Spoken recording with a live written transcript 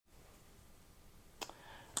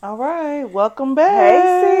All right, welcome back.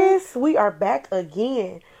 Hey sis, we are back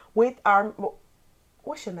again with our,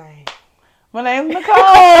 what's your name? My name's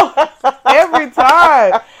Nicole. Every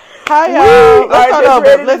time. Hi y'all.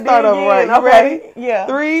 Let's start over. Right. You ready? Yeah.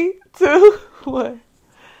 3, 2, 1.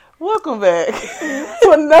 Welcome back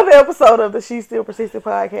to another episode of the She Still Persistent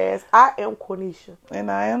podcast. I am Cornisha. And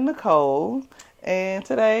I am Nicole. And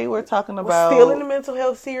today we're talking about... We're still in the mental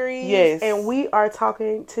health series. Yes. And we are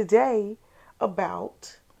talking today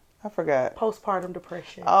about... I forgot. Postpartum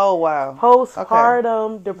depression. Oh, wow.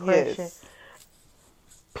 Postpartum depression. Yes.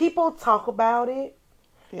 People talk about it.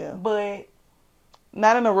 Yeah. But...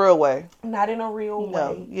 Not in a real way. Not in a real way.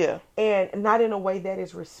 No. Yeah. And not in a way that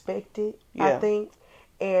is respected, yeah. I think.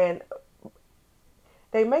 And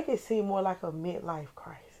they make it seem more like a midlife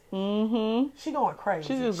crisis. Mm-hmm. She going crazy.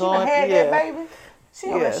 She just going, had that baby. She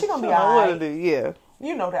gonna be all right. Yeah.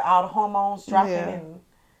 You know that all the hormones dropping and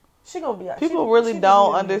she gonna be all right. People really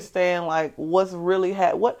don't understand like what's really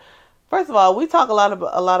First of all, we talk a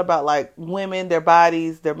lot about like women, their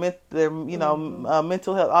bodies, their mental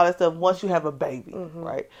health, all that stuff. Once you have a baby,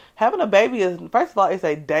 right? Having a baby is, first of all, it's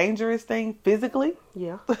a dangerous thing physically.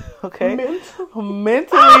 Yeah. Okay.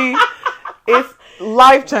 Mentally, it's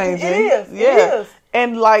life changing. It is. Yeah. It is.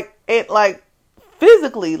 And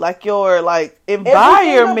physically, like your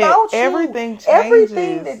environment, everything changes.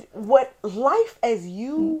 Everything that what life as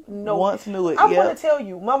you know. Once knew it. I'm gonna tell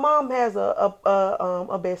you, my mom has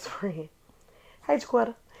a best friend. Hey,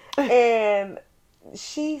 Chiquetta. And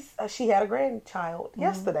she had a grandchild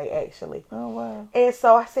yesterday, actually. Oh wow. And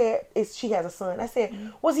so I said, she has a son. I said,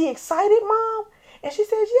 was he excited, Mom? And she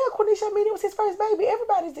says, yeah, Cornisha, I mean, it was his first baby.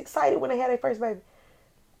 Everybody's excited when they had their first baby.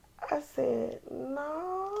 I said,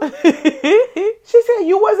 no. She said,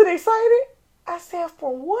 you wasn't excited? I said,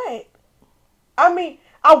 for what? I mean,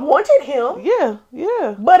 I wanted him. Yeah,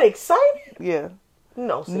 yeah. But excited? Yeah.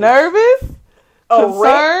 No. Sis. Nervous?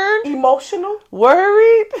 Concerned? Emotional?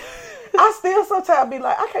 Worried? I still sometimes be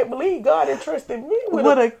like, I can't believe God entrusted me with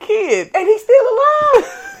a kid. And he's still alive.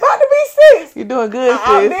 About to be 6. You're doing good, sis.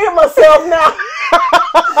 I outdid myself now.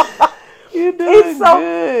 You're doing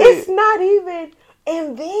good. It's not even...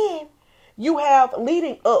 And then you have,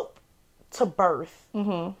 leading up to birth,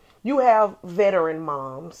 you have veteran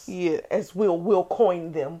moms, as we'll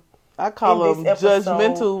coin them. I call them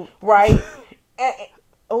judgmental. Right?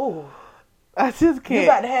 I just can't. You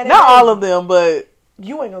got to have that Not all of them, but...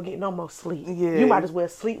 You ain't going to get no more sleep. Yeah. You might as well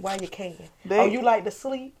sleep while you can. You like to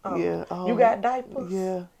sleep? Yeah. You got diapers?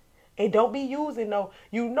 Yeah. And don't be using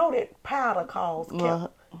that powder causes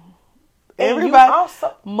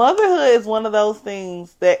motherhood is one of those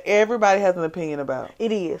things that everybody has an opinion about.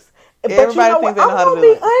 It is. Everybody thinks they know how to do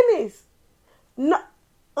it. I'm going to be honest.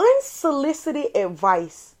 Unsolicited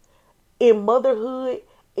advice in motherhood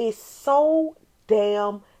is so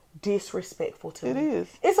damn disrespectful to me. It is.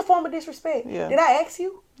 It's a form of disrespect. Yeah. Did I ask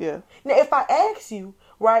you? Yeah. Now, if I ask you,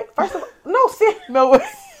 right, first of all, no, serious. No, I'm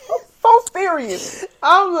so serious.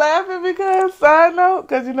 I'm laughing because, side note,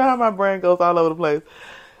 because you know how my brain goes all over the place.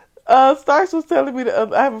 Starks was telling me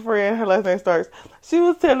I have a friend, her last name Starks. She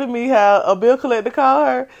was telling me how a bill collector called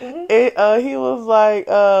her, and he was like,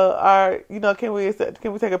 can we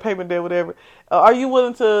take a payment there, whatever? Are you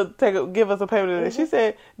willing to give us a payment there? She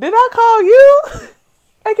said, did I call you?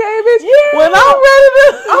 Okay, bitch. Yeah. When I'm ready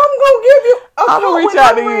I'm gonna give you a I'm gonna reach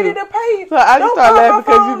out to you. Ready to pay you. So I just started laughing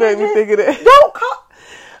because you made me think of that. Don't call.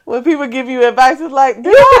 When people give you advice, it's like,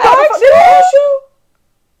 did I ask you?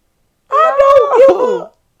 I don't give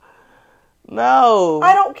a... No.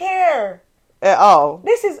 I don't care. At all.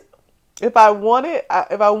 This is... If I wanted, I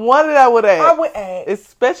would ask. I would ask.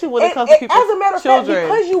 Especially when it comes to people, as a matter of children. fact,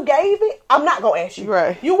 because you gave it, I'm not going to ask you.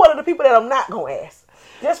 Right. You one of the people that I'm not going to ask.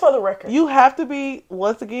 Just for the record. You have to be,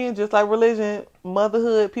 once again, just like religion,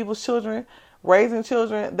 motherhood, people's children, raising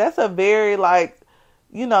children. That's a very,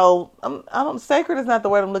 sacred is not the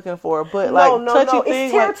word I'm looking for, but touchy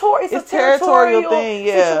thing. It's a territorial thing,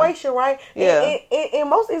 situation, right? Yeah. In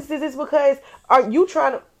most instances, because are you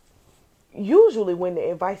trying to, usually when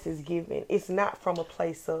the advice is given, it's not from a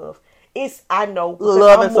place of, I know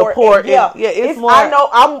love and support. It's more. I know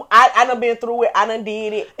I done been through it. I done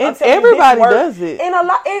did it. And everybody does it. And I'm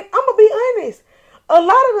gonna be honest. A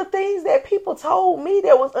lot of the things that people told me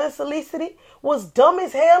that was unsolicited was dumb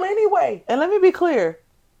as hell anyway. And let me be clear,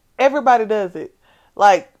 everybody does it,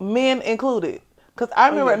 like men included. Because I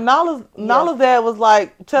remember Nala's dad was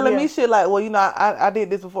like telling me shit like, well, I did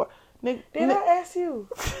this before. Did I ask you?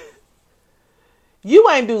 You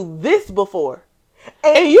ain't do this before.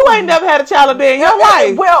 And you ain't never had a child a day in your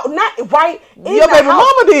life. Well, not right. Your baby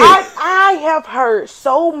mama did. I have heard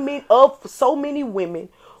so many women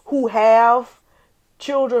who have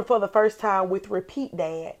children for the first time with repeat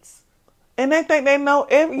dads. And they think they know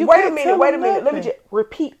every. Wait a minute. Let me just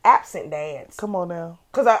repeat absent dads. Come on now.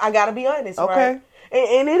 Because I got to be honest, Okay. right?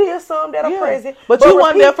 And it is some that are present. But you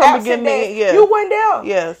weren't there from the beginning. Yeah. You weren't there.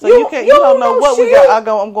 Yeah. So you don't know what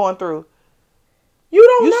I'm going through. You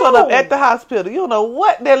don't know. You showed up at the hospital. You don't know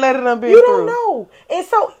what they're letting them be through. You don't know. And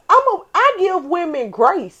so I give women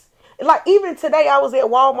grace. Like even today I was at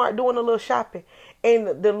Walmart doing a little shopping. And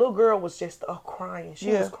the little girl was just crying.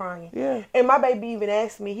 She was crying. Yeah. And my baby even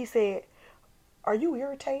asked me, he said, "Are you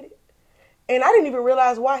irritated?" And I didn't even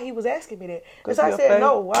realize why he was asking me that. Because I said,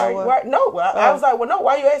 "No, why? No." I was like, "Well, no,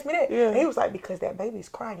 why you ask me that?" Yeah. And he was like, "Because that baby's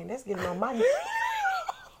crying. That's getting on my nerves."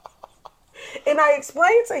 And I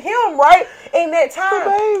explained to him, right, in that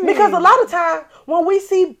time. Because a lot of time, when we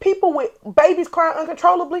see people with babies crying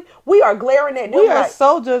uncontrollably, we are glaring at them. We are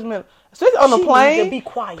so judgmental. Especially on the plane. To be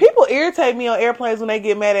quiet. People irritate me on airplanes when they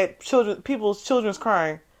get mad at people's children's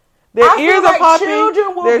crying. Their ears are popping.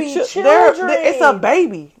 Children will be children. It's a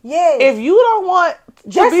baby. Yes. If you don't want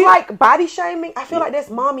just like body shaming, I feel like that's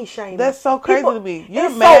mommy shaming. That's so crazy to me. You're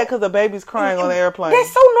mad because the baby's crying on the airplane.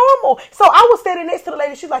 That's so normal. So I was standing next to the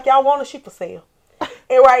lady. She's like, "Y'all want her? She for sale."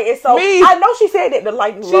 And right, and so I know she said that the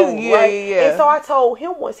light low, right? Yeah. And so I told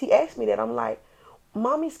him once he asked me that, I'm like,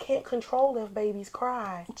 "Mommies can't control if babies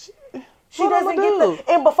cry." She doesn't get the.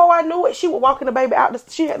 And before I knew it, she was walking the baby out.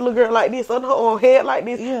 She had a little girl like this on her head like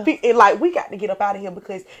this. Yeah. And like, we got to get up out of here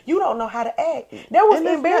because you don't know how to act. That was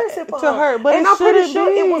embarrassing for her. But and I'm pretty sure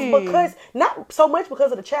it was because, not so much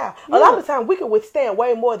because of the child. Yeah. A lot of the time we can withstand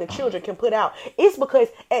way more than children can put out. It's because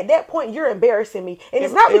at that point you're embarrassing me. And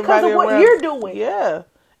it's not because of what you're doing. Yeah.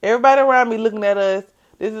 Everybody around me looking at us.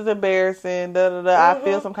 This is embarrassing. I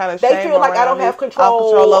feel some kind of shame. They feel like I don't have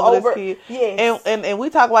control over this kid. Yes. And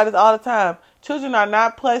we talk about this all the time. Children are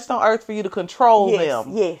not placed on earth for you to control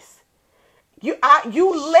them. Yes. You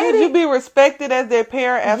let Should you be respected as their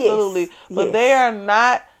parent? Absolutely. Yes. But they are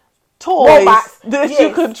not toys that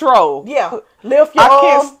you control. Yeah. Lift your I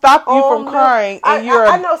can't stop you from crying and you're a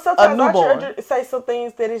newborn. I know sometimes my children say some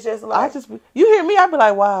things that is just like... You hear me, I be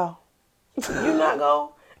like, wow. You not going...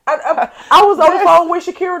 I was on the phone with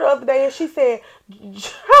Shakira the other day and she said,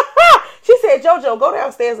 "JoJo, go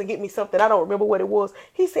downstairs and get me something." I don't remember what it was.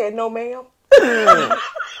 He said, "No, ma'am."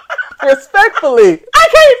 Respectfully. I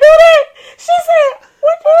can't do that. She said,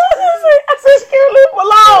 "What you say?" I said, "Shakira, leave him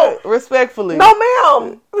alone." Respectfully. "No,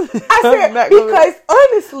 ma'am." I said, because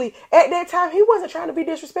honestly, at that time, he wasn't trying to be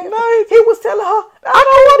disrespectful. No, he was telling her, "I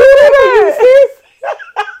don't want to do that for you, sis."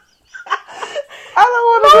 I don't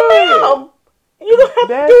want to do it. You don't have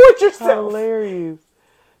to do it yourself. Hilarious.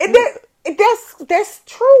 And that's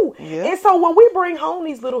true. Yeah. And so when we bring home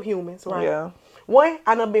these little humans, right? Yeah. One,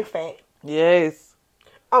 I done been fat. Yes.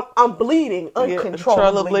 I'm bleeding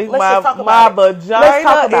uncontrollably. Let's talk about my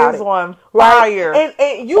vagina is on fire. Right?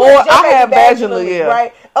 And you I have vaginally,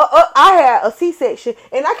 right? I had a C-section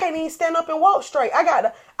and I can't even stand up and walk straight.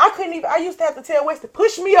 I used to have to tell Weston,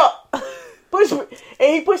 "Push me up." Push me.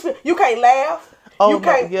 And he pushed me. You can't laugh. You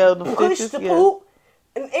can't push the poop.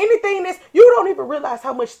 And anything you don't even realize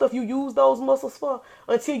how much stuff you use those muscles for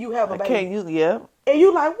until you have a baby. And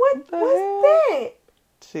you like, what's that?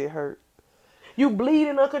 Shit hurt. You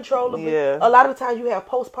bleeding uncontrollably. Yeah. A lot of times you have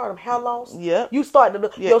postpartum hair loss. Yep. You start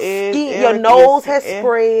to your skin, your nose has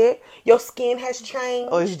spread, your skin has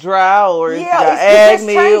changed. Or it's dry, or it's got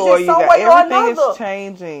acne, or you got everything is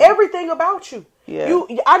changing. Everything about you. Yeah.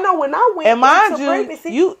 I know when I went into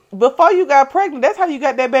pregnancy, before you got pregnant, that's how you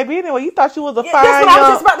got that baby anyway. You thought you was a fine. That's what I was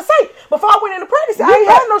just about to say. Before I went into pregnancy, I ain't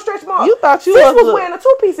had no stretch marks. You thought you was wearing a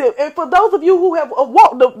two-piece. And for those of you who have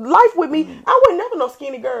walked the life with me, I was never no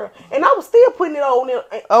skinny girl, and I was still putting it on.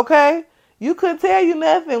 Okay, you couldn't tell you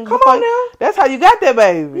nothing. Come on now. That's how you got that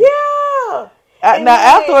baby. Yeah. Now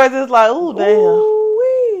afterwards, it's like, ooh,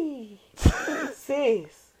 damn.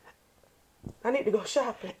 Sis. I need to go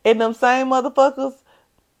shopping. And them same motherfuckers,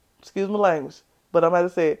 excuse my language, but I'm about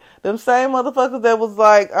to say it. Them same motherfuckers that was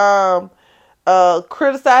like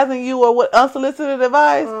criticizing you or what unsolicited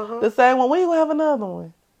advice, the same one, we ain't gonna have another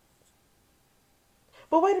one.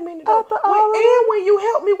 But wait a minute though. When you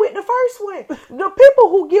helped me with the first one, the people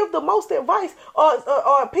who give the most advice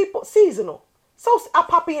are people seasonal. So I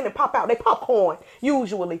pop in and pop out. They popcorn,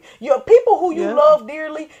 usually. Your people who you love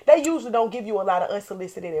dearly, they usually don't give you a lot of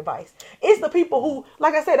unsolicited advice. It's the people who,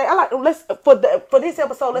 like I said, for this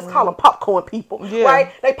episode, let's call them popcorn people,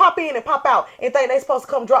 right? They pop in and pop out and think they supposed to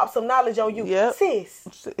come drop some knowledge on you. Yep. Sis.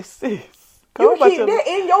 You keep that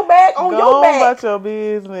in your bag, on your bag. Go about your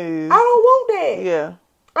business. I don't want that. Yeah.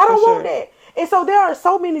 I don't want that. And so there are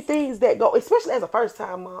so many things that go, especially as a first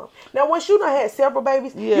time mom. Now, once you done had several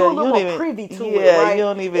babies, you're a little more privy to it, right? You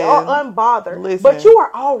don't even or unbothered. listen. But you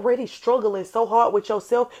are already struggling so hard with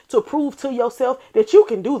yourself to prove to yourself that you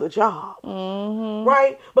can do the job,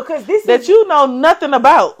 right? Because that you know nothing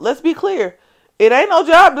about. Let's be clear. It ain't no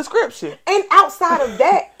job description. And outside of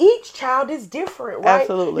that, each child is different, right?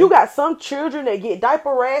 Absolutely. You got some children that get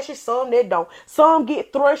diaper rashes, some that don't. Some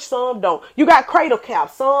get thrush, some don't. You got cradle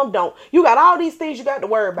caps, some don't. You got all these things you got to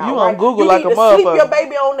worry about, you right? on Google you like a need to motherfucker. sleep your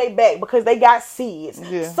baby on their back because they got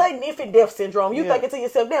SIDS. Yeah. Sudden infant death syndrome. You thinking to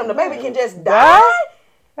yourself, damn, the baby can just Die? die?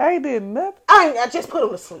 I ain't did nothing. I just put them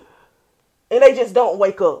to sleep. And they just don't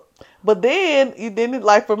wake up. But then, you didn't,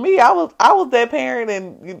 like for me, I was that parent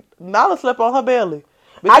and Nala slept on her belly.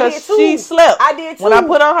 Because she slept. I did too. When I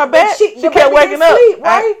put on her back, she kept waking up. Sleep,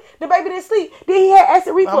 right? The baby didn't sleep. Then he had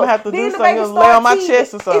acid reflux. I'm going to have to then do something. Lay on my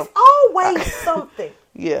chest or something. It's always something.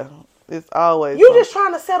 Yeah. It's always You just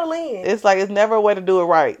trying to settle in. It's like it's never a way to do it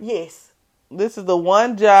right. Yes. This is the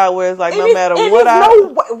one job where it's like and no matter what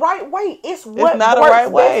no right way. It's what not works a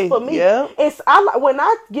right way best for me. Yeah. When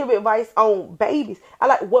I give advice on babies, I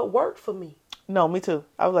like what worked for me. No, me too.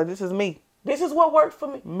 I was like, this is me. This is what worked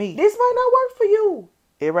for me. Me. This might not work for you.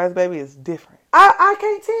 Everybody's baby is different. I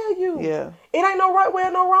can't tell you. Yeah. It ain't no right way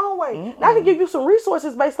or no wrong way. Now, I can give you some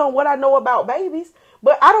resources based on what I know about babies,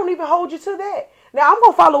 but I don't even hold you to that. Now, I'm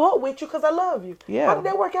going to follow up with you because I love you. Yeah. How did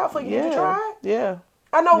that work out for you? Yeah. Did you try it? Yeah.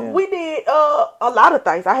 I know we did a lot of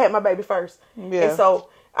things. I had my baby first. Yeah. And so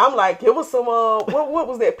I'm like, it was some, what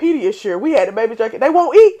was that? Pediasure. We had the baby drinking. They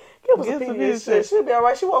won't eat. It was a Pediasure. She'll be all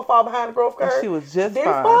right. She won't fall behind the growth curve. She was just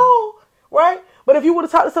Didn't fine. fall. Right? But if you would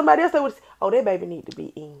have talked to somebody else, they would have said, oh, that baby need to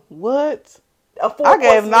be eating. What? I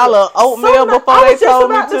gave Nala oatmeal before they told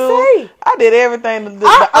me to. I did everything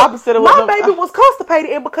the opposite of what my baby was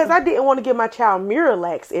constipated, and because I didn't want to give my child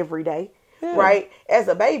Miralax every day, right? As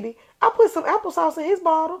a baby, I put some applesauce in his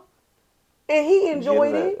bottle, and he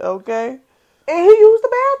enjoyed it. Okay. And he used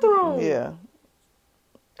the bathroom.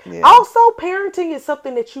 Yeah. Also, parenting is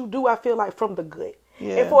something that you do, I feel like, from the gut.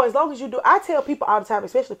 Yeah. And for as long as you do, I tell people all the time,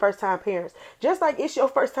 especially first-time parents, just like it's your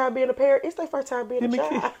first time being a parent, it's their first time being a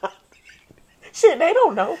child. Shit, they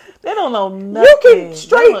don't know. They don't know nothing. You can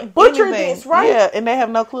straight butcher this, right? Yeah, and they have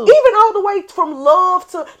no clue. Even all the way from love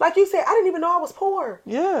to, like you said, I didn't even know I was poor.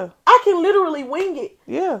 Yeah. I can literally wing it.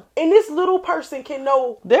 Yeah. And this little person can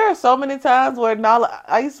know. There are so many times where Nala,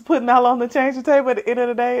 I used to put Nala on the changing table at the end of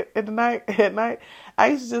the day, at night. I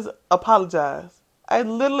used to just apologize. I'd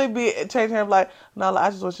literally be changing her like, Nala, I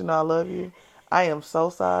just want you to know I love you. I am so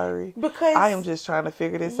sorry. Because I am just trying to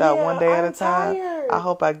figure this out one day at a time. Tired. I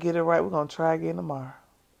hope I get it right. We're going to try again tomorrow.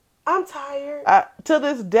 I'm tired. To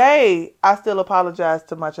this day, I still apologize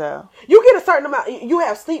to my child. You get a certain amount. You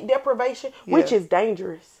have sleep deprivation, which is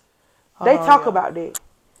dangerous. They talk about that.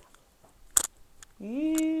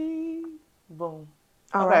 Boom.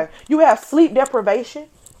 All right. You have sleep deprivation,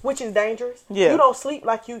 which is dangerous. Yeah. You don't sleep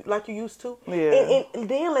like you used to. Yeah. And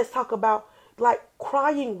then let's talk about like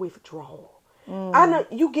crying withdrawal. I know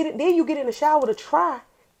you get it. Then you get in the shower to try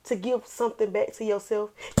to give something back to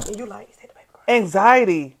yourself, and you like, is that the baby crying?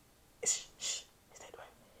 Anxiety. Shh, is that the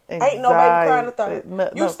baby? Ain't no baby crying a thing.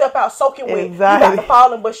 You step out soaking wet. Anxiety. You got to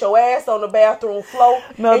fall and bust your ass on the bathroom floor.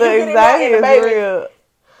 No, the anxiety is real.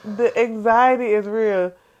 The anxiety is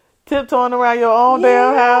real. Tiptoeing around your own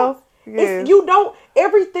damn house. Yes. You don't.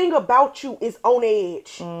 Everything about you is on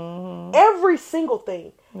edge. Every single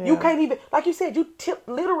thing. Yeah. You can't even, like you said, you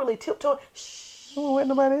literally tiptoe. Shh. You don't wait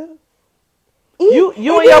nobody else. You and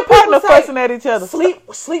your partner fussing at each other.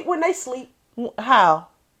 Sleep when they sleep. How?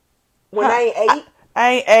 When they ain't ate. I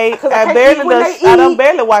ain't ate. I done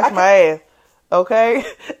barely washed my ass. Okay?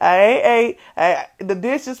 I ain't ate. The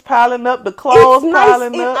dishes piling up. The clothes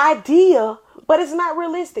piling up. It's an idea, but it's not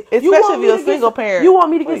realistic. Especially if you're a single parent. You want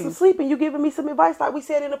me to get some sleep and you giving me some advice like we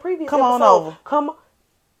said in the previous episode. Come on over. Come on.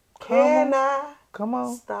 Can I? Come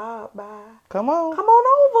on. Stop by. Come on. Come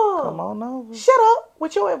on over. Come on over. Shut up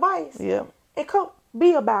with your advice. Yeah. And come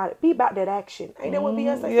be about it. Be about that action. Ain't that what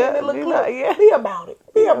Beyonce said? Yeah, That little clip? yeah. Be about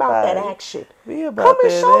it. Be about that action. Be about come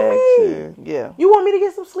and that show action. me. Yeah. You want me to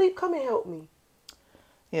get some sleep? Come and help me.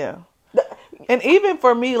 Yeah. And even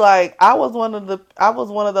for me, like I was one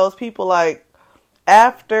of those people. Like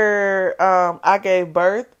after I gave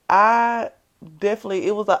birth,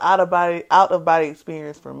 it was an out of body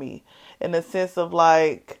experience for me, in the sense of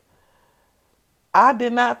like I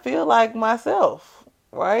did not feel like myself,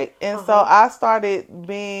 right? And so I started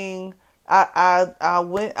being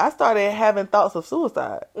I started having thoughts of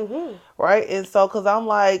suicide, right? And so because I'm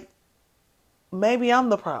like, maybe I'm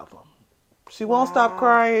the problem. She won't stop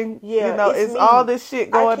crying. Yeah, you know, it's me. all this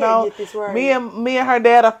shit going on. Get this right. Me and her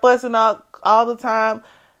dad are fussing out all the time.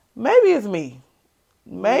 Maybe it's me.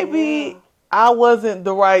 Maybe I wasn't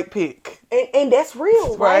the right pick. And that's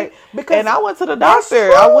real, right? Because I went to the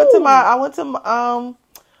doctor. I went to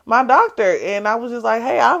my doctor, and I was just like,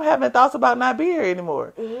 hey, I'm having thoughts about not being here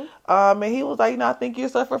anymore. And he was like, I think you're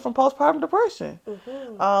suffering from postpartum depression.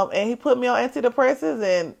 And he put me on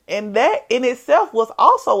antidepressants, and that in itself was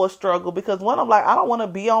also a struggle, because one, I'm like, I don't want to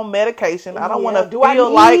be on medication. I don't want to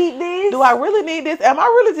feel like, do I really need this? Am I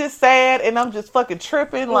really just sad and I'm just fucking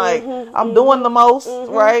tripping? Like I'm doing the most,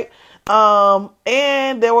 right?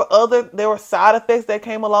 And there were side effects that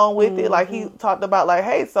came along with it. Like he talked about, like,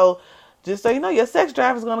 hey, so just so you know, your sex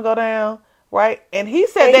drive is going to go down, right? And he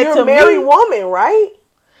said that to me. You're a married woman, right?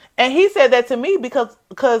 And he said that to me because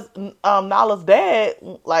Nala's dad,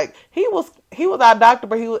 like, he was our doctor,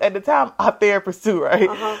 but he was at the time our therapist too,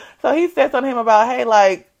 right? So he said something to him about,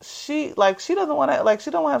 hey, she doesn't want to,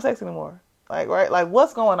 she don't want to have sex anymore, like, right? Like,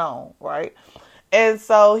 what's going on, right? And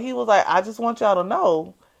so he was like, I just want y'all to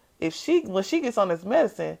know, when she gets on this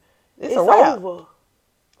medicine, it's a wrap. Over.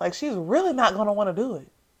 Like, she's really not going to want to do it.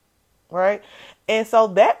 Right. And so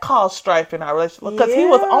that caused strife in our relationship, because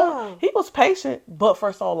he was patient, but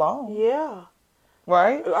for so long. Yeah.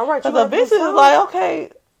 Right. All right. Because eventually it's like,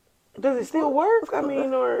 okay, does it still work? I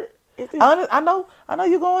mean, or I know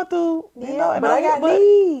you're going through, you know, but I got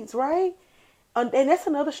needs, right? And that's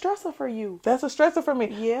another stressor for you. That's a stressor for me.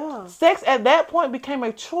 Yeah. Sex at that point became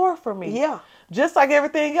a chore for me. Yeah. Just like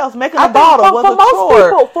everything else, making a bottle was a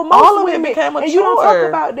chore. For most all of women, it became a chore. And you don't talk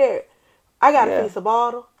about that. I gotta fix a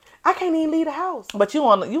bottle. I can't even leave the house. But you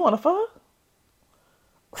want to fuck?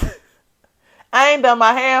 I ain't done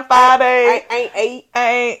my hair in 5 days. I ain't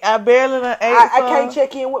ate. I barely done ate. I can't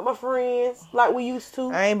check in with my friends like we used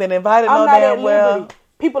to. I ain't been invited no damn well.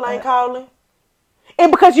 People ain't calling.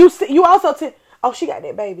 And because you also she got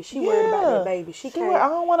that baby. She worried about that baby. She can't. I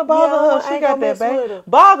don't want to bother her. She got that baby.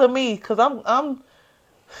 Bother me, because I'm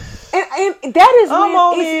and that is when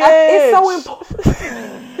it's so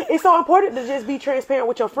important. It's so important to just be transparent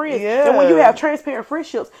with your friends. Yeah. And when you have transparent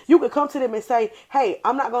friendships, you can come to them and say, hey,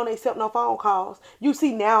 I'm not going to accept no phone calls. You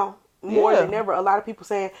see now more than ever, a lot of people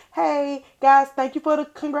saying, hey, guys, thank you for the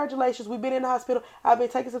congratulations. We've been in the hospital. I've been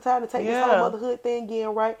taking some time to take this whole motherhood thing again,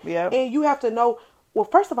 right? Yeah. And you have to know, well,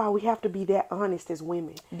 first of all, we have to be that honest as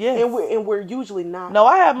women. Yes. And we're usually not. No,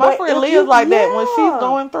 I have my friend Leah's like that. When she's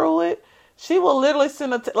going through it, she will literally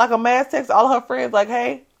send a mass text to all her friends, like,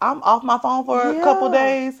 hey, I'm off my phone for a couple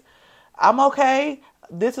days. I'm okay.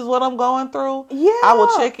 This is what I'm going through. Yeah. I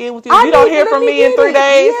will check in with you. If you don't hear from me in 3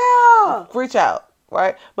 days, reach out,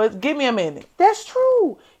 right? But give me a minute. That's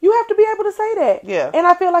true. You have to be able to say that. Yeah. And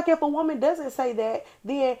I feel like if a woman doesn't say that,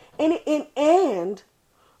 then and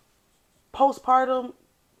postpartum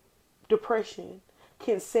depression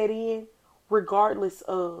can set in regardless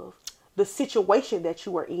of the situation that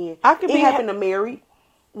you are in. It happened to married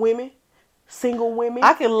women, single women.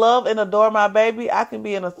 I can love and adore my baby. I can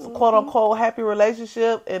be in a quote unquote happy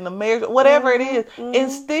relationship, in a marriage, whatever it is,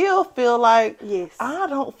 and still feel like I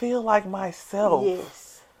don't feel like myself.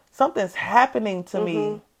 Yes. Something's happening to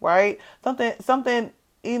me, right? Something,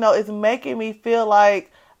 is making me feel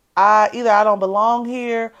like I don't belong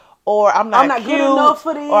here, or I'm not cute, good enough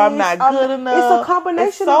for this, or I'm not good enough. It's a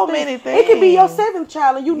combination of many things. It could be your 7th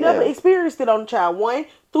child and you never experienced it on the child 1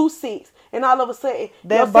 through 6, and all of a sudden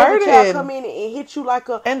your 7th child come in and hit you like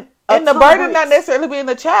a and the burden not necessarily being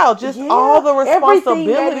the child, just all the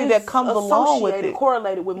responsibility that comes along with it,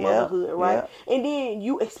 correlated with motherhood, right? And then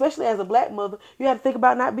you, especially as a black mother, you have to think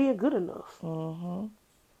about not being good enough.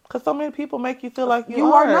 Because so many people make you feel like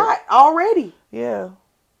you are not already. Yeah.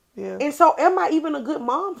 Yeah. And so am I even a good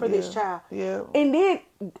mom for this child? Yeah. And then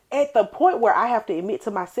at the point where I have to admit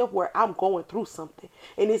to myself where I'm going through something,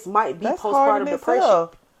 and this might be postpartum depression.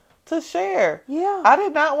 To share. Yeah. I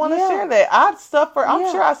did not want to share that. I'm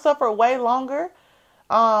sure I suffered way longer.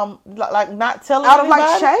 Like not telling out of anybody.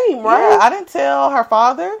 like shame, right? Yeah, I didn't tell her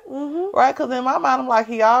father, right? Because in my mind, I'm like,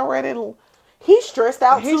 he's stressed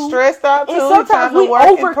out too. He's stressed out too. And sometimes we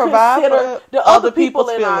over-consider the other people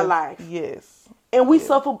in our life. Yes. And we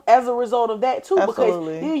suffer as a result of that too.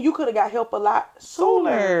 Absolutely. Because you could have got help a lot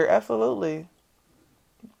sooner. Absolutely.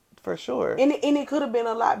 For sure. And it could have been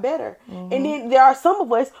a lot better. And then there are some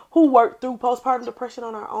of us who work through postpartum depression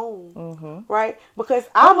on our own. Right? Because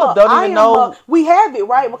we have it,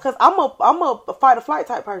 right? Because I'm a fight or flight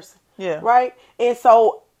type person. Yeah. Right? And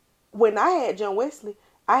so when I had John Wesley,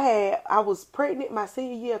 I was pregnant my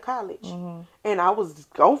senior year of college, and I was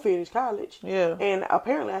gonna finish college. Yeah. And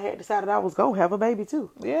apparently I had decided I was gonna have a baby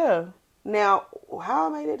too. Yeah. Now, how I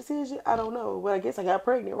made that decision, I don't know. But I guess I got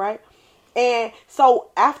pregnant, right? And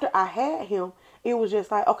so after I had him, it was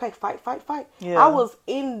just like, okay, fight. Yeah. I was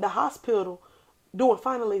in the hospital doing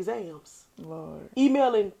final exams. Lord.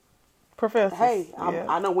 Emailing professors. Hey, Yeah.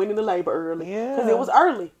 I know went into labor early. Yeah. Because it was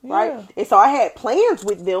early, right? Yeah. And so I had plans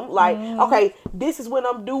with them. Like, okay, this is when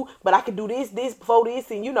I'm due, but I can do this before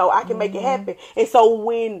this. And, I can make it happen. And so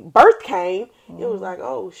when birth came, it was like,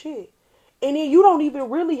 oh, shit. And then you don't even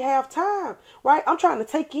really have time, right? I'm trying to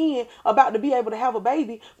take in about to be able to have a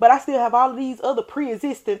baby, but I still have all of these other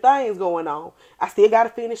pre-existing things going on. I still got to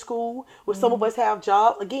finish school, where some of us have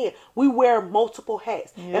jobs. Again, we wear multiple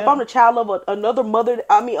hats. Yeah. If I'm the child of another mother,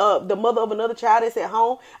 the mother of another child that's at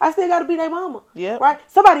home, I still got to be their mama, right?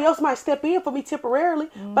 Somebody else might step in for me temporarily,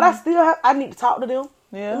 but I need to talk to them.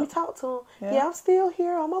 Yeah. Let me talk to them. Yeah, I'm still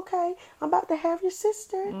here. I'm okay. I'm about to have your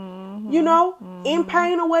sister, in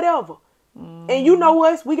pain or whatever. And you know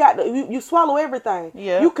us, we got you swallow everything.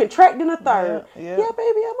 Yeah. You contract in a third. Yeah. Yeah,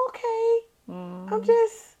 baby, I'm okay. I'm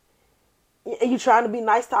just. And you trying to be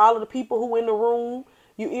nice to all of the people who in the room.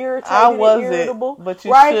 You irritated, I wasn't, irritable, but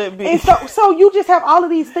you right? should be. And so you just have all of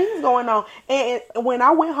these things going on. And when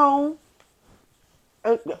I went home,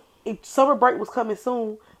 summer break was coming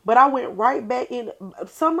soon, but I went right back in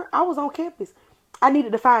summer. I was on campus. I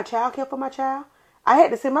needed to find childcare for my child. I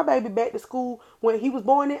had to send my baby back to school when he was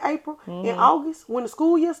born in April. In August, when the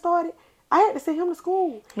school year started, I had to send him to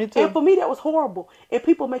school. Me too. And for me, that was horrible. And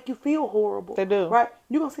people make you feel horrible. They do. Right?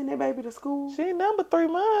 You going to send that baby to school? She ain't number 3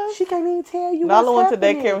 months. She can't even tell you Nala what's went to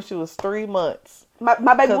happening. daycare when she was 3 months.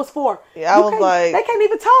 My baby was 4. Yeah, I was like... They can't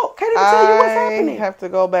even talk. Can't even tell you what's happening. I have to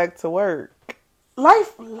go back to work.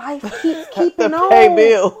 Life keeps keeping to on. pay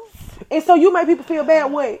bills. And so you make people feel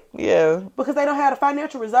bad, what? Yeah. Because they don't have the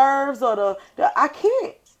financial reserves or the I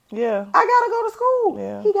can't. Yeah. I got to go to school.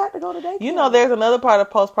 Yeah. He got to go to daycare. There's another part of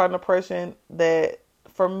postpartum depression that,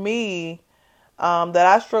 for me, that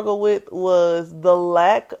I struggle with was the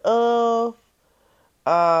lack of,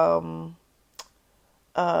 what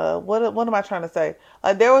am I trying to say?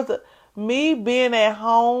 Like, there was me being at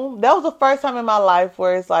home. That was the first time in my life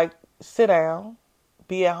where it's like, sit down,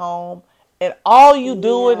 be at home, and all you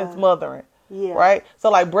doing is mothering. Yeah. Right? So,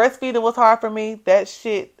 like, breastfeeding was hard for me. That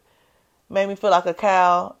shit made me feel like a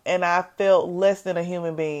cow, and I felt less than a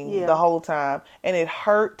human being the whole time. And it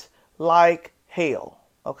hurt like hell,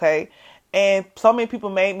 okay? And so many people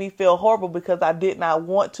made me feel horrible because I did not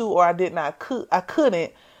want to, or I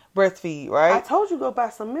couldn't breastfeed, right? I told you go buy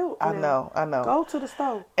some milk. I know. Go to the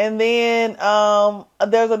store. And then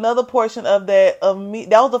there's another portion of that of me.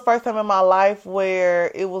 That was the first time in my life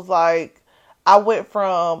where it was like I went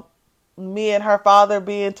from me and her father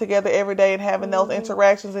being together every day and having those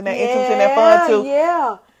interactions and that intimacy and that fun too.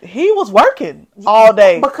 Yeah. He was working all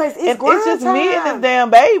day because it's just time. me and this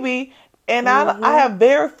damn baby. And I have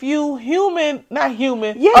very few adult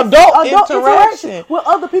interaction with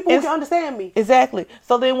other people who can understand me. Exactly.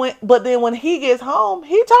 So then when he gets home,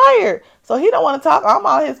 he tired. So he don't want to talk. I'm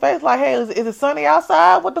on his face like, hey, is it sunny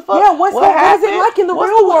outside? What the fuck? Yeah, what is it like in the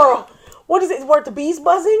real world? What is it? Were the bees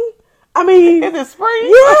buzzing? I mean, is it spring?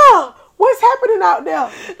 Yeah. What's happening out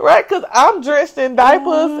there? Right, because I'm dressed in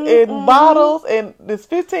diapers and bottles, and there's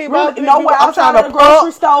 15 bottles. I'm trying to the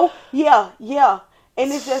grocery store. Yeah.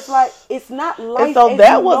 And it's just like, it's not life. And so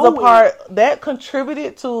that was the part that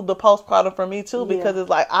contributed to the postpartum for me too, because it's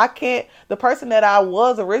like, I can't, the person that I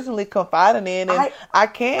was originally confiding in, and I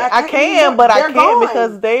can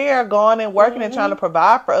because they are gone and working and trying to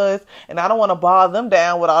provide for us, and I don't want to bog them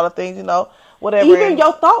down with all the things, whatever. Even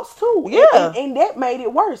your thoughts too. Yeah. And that made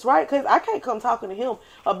it worse, right? Because I can't come talking to him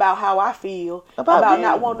about how I feel about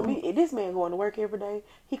not wanting to be. This man going to work every day.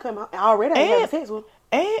 He come out already. I had sex with him.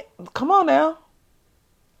 And come on now.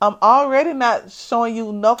 I'm already not showing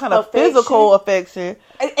you no kind of physical affection.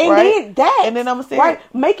 And then that. And then I'm saying. Right.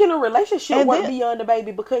 Making a relationship work beyond the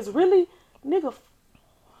baby. Because really, nigga.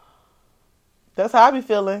 That's how I be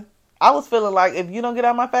feeling. I was feeling like, if you don't get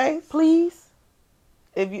out of my face. Please.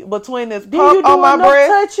 If you, between this pump on my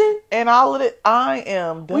breast and all of it, I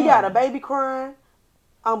am done. We got a baby crying.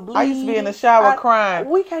 I'm bleeding. I used to be in the shower crying.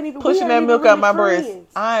 We can't even pushing that milk out my breast.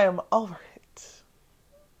 I am over it.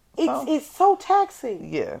 It's so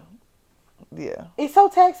taxing. Yeah. It's so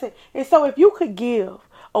taxing. And so if you could give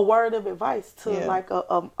a word of advice to like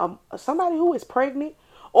somebody who is pregnant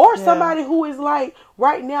or somebody who is like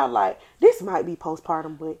right now, like this might be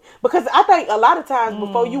postpartum, but because I think a lot of times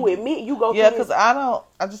before you admit you go through because I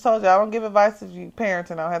just told you I don't give advice if you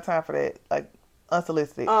parenting. I don't have time for that, like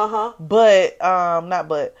unsolicited. But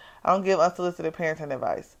I don't give unsolicited parenting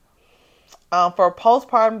advice. For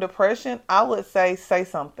postpartum depression, I would say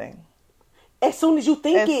something. as soon as you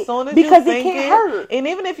think As it, soon as because you it think can't hurt. And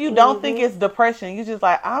even if you don't think it's depression, you just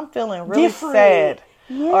like, I'm feeling really Different. sad.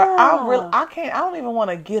 Yeah. Or I don't even want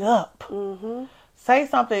to get up. Say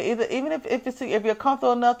something, even if you're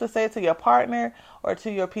comfortable enough to say it to your partner or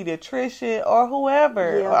to your pediatrician or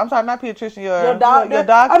whoever. Yeah. Or, I'm sorry, not pediatrician, your doctor.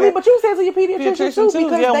 doctor. I mean, but you said to your pediatrician too,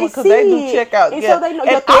 because they do see check out. And yeah. so they know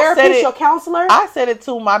And your therapist, your counselor. I said it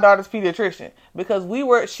to my daughter's pediatrician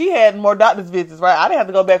because she had more doctor's visits, right? I didn't have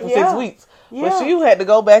to go back for 6 weeks. Yeah. But she had to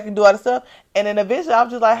go back and do all the stuff. And then eventually I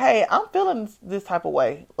was just like, hey, I'm feeling this type of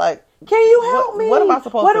way. Like, can you help me? What am I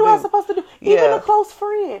supposed to do? What am I supposed to do? Even Yeah. a close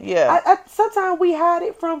friend. Yeah. Sometimes we hide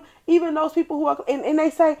it from even those people who are, and they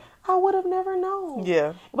say, I would have never known.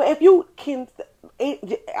 Yeah. But if you can,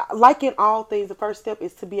 like in all things, the first step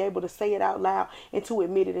is to be able to say it out loud and to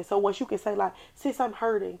admit it. And so once you can say like, sis, I'm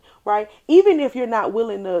hurting, right? Even if you're not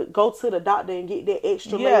willing to go to the doctor and get that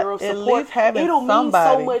extra layer of at support, least having it'll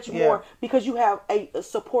somebody. mean so much more because you have a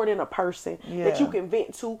support in a person that you Yeah. can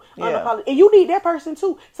vent to. Yeah. And you need that person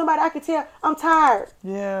too. Somebody I can tell, I'm tired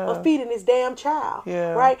Yeah. of feeding this damn child.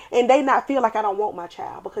 Yeah. Right? And they not feel like I don't want my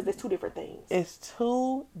child because there's two different things. It's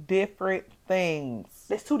two different things.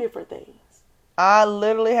 There's two different things. I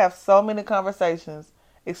literally have so many conversations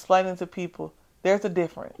explaining to people there's a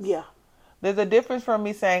difference. Yeah. There's a difference from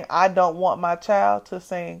me saying I don't want my child to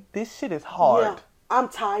saying this shit is hard. Yeah. I'm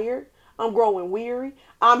tired. I'm growing weary.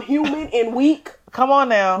 I'm human and weak. Come on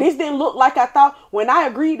now. This didn't look like I thought when I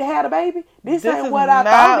agreed to have a baby. This ain't is what I not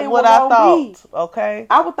thought it what was I gonna thought. be. Okay.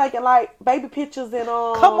 I was thinking like baby pictures and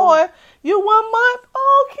Come on. You 1 month?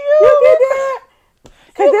 Oh, cute. You get that?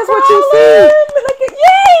 Cause You that's what you crawling. see. Look at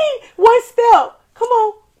yay! One step. Come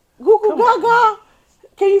on. Google Gaga.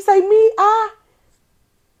 Can you say me? I?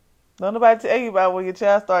 Don't nobody tell you about when your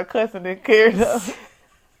child start cussing and carrying up.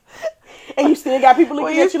 And you still got people looking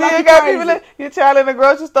When you at you like still you got crazy. people, your child in the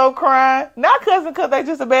grocery store crying, not cussing because they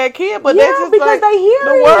just a bad kid, but Yeah, they just because like they hear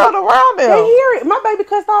the it. world around them. They hear it. My baby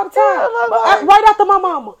cussed all the time. Yeah, But right after my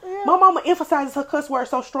mama. Yeah. My mama emphasizes her cuss word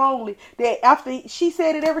so strongly that after she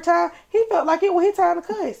said it every time, he felt like it was his time to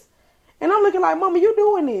cuss. And I'm looking like, Mama, you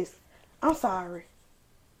doing this. I'm sorry.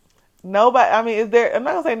 Nobody, I mean, I'm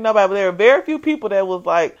not going to say nobody, but there are very few people that was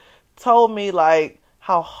like, told me like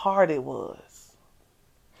how hard it was.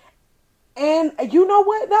 And you know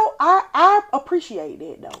what though? I appreciate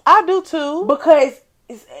it though. I do too. Because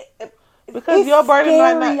it's your burden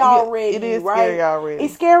might scary not already. It is right? scary already.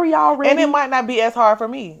 It's scary already. And it might not be as hard for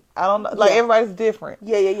me. I don't know. Like Yeah. everybody's different.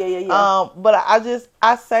 Yeah. But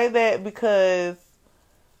I say that because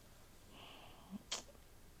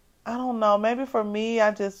I don't know. Maybe for me,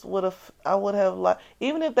 I would have like,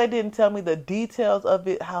 even if they didn't tell me the details of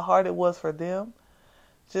it, how hard it was for them,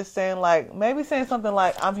 just saying like, maybe saying something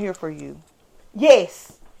like, I'm here for you.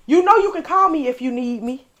 Yes. You know you can call me if you need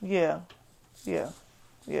me. Yeah.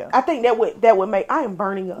 I think that would make, I am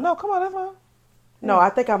burning up. No, come on, that's fine. No, I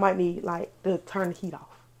think I might need like to turn the heat off.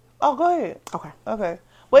 Oh, go ahead. Okay.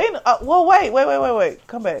 Wait, wait.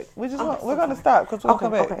 Come back. We're going to stop because we'll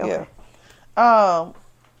come back. Okay. Yeah.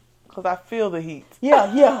 Because I feel the heat.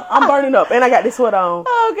 Yeah. I'm burning up, and I got this sweat on.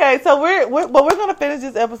 Okay, so we're going to finish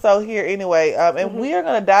this episode here anyway, and we are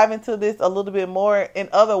going to dive into this a little bit more in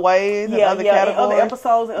other ways, in other categories, in other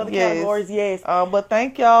episodes, and other categories. Yes. But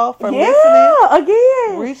thank y'all for listening. Yeah,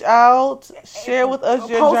 again. Reach out, share with us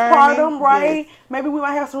your Postpartum, journey. right? Yes. Maybe we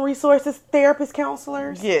might have some resources, therapists,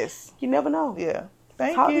 counselors. Yes. You never know. Yeah.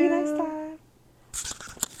 Thank Talk you. to you next time.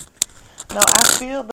 No, I feel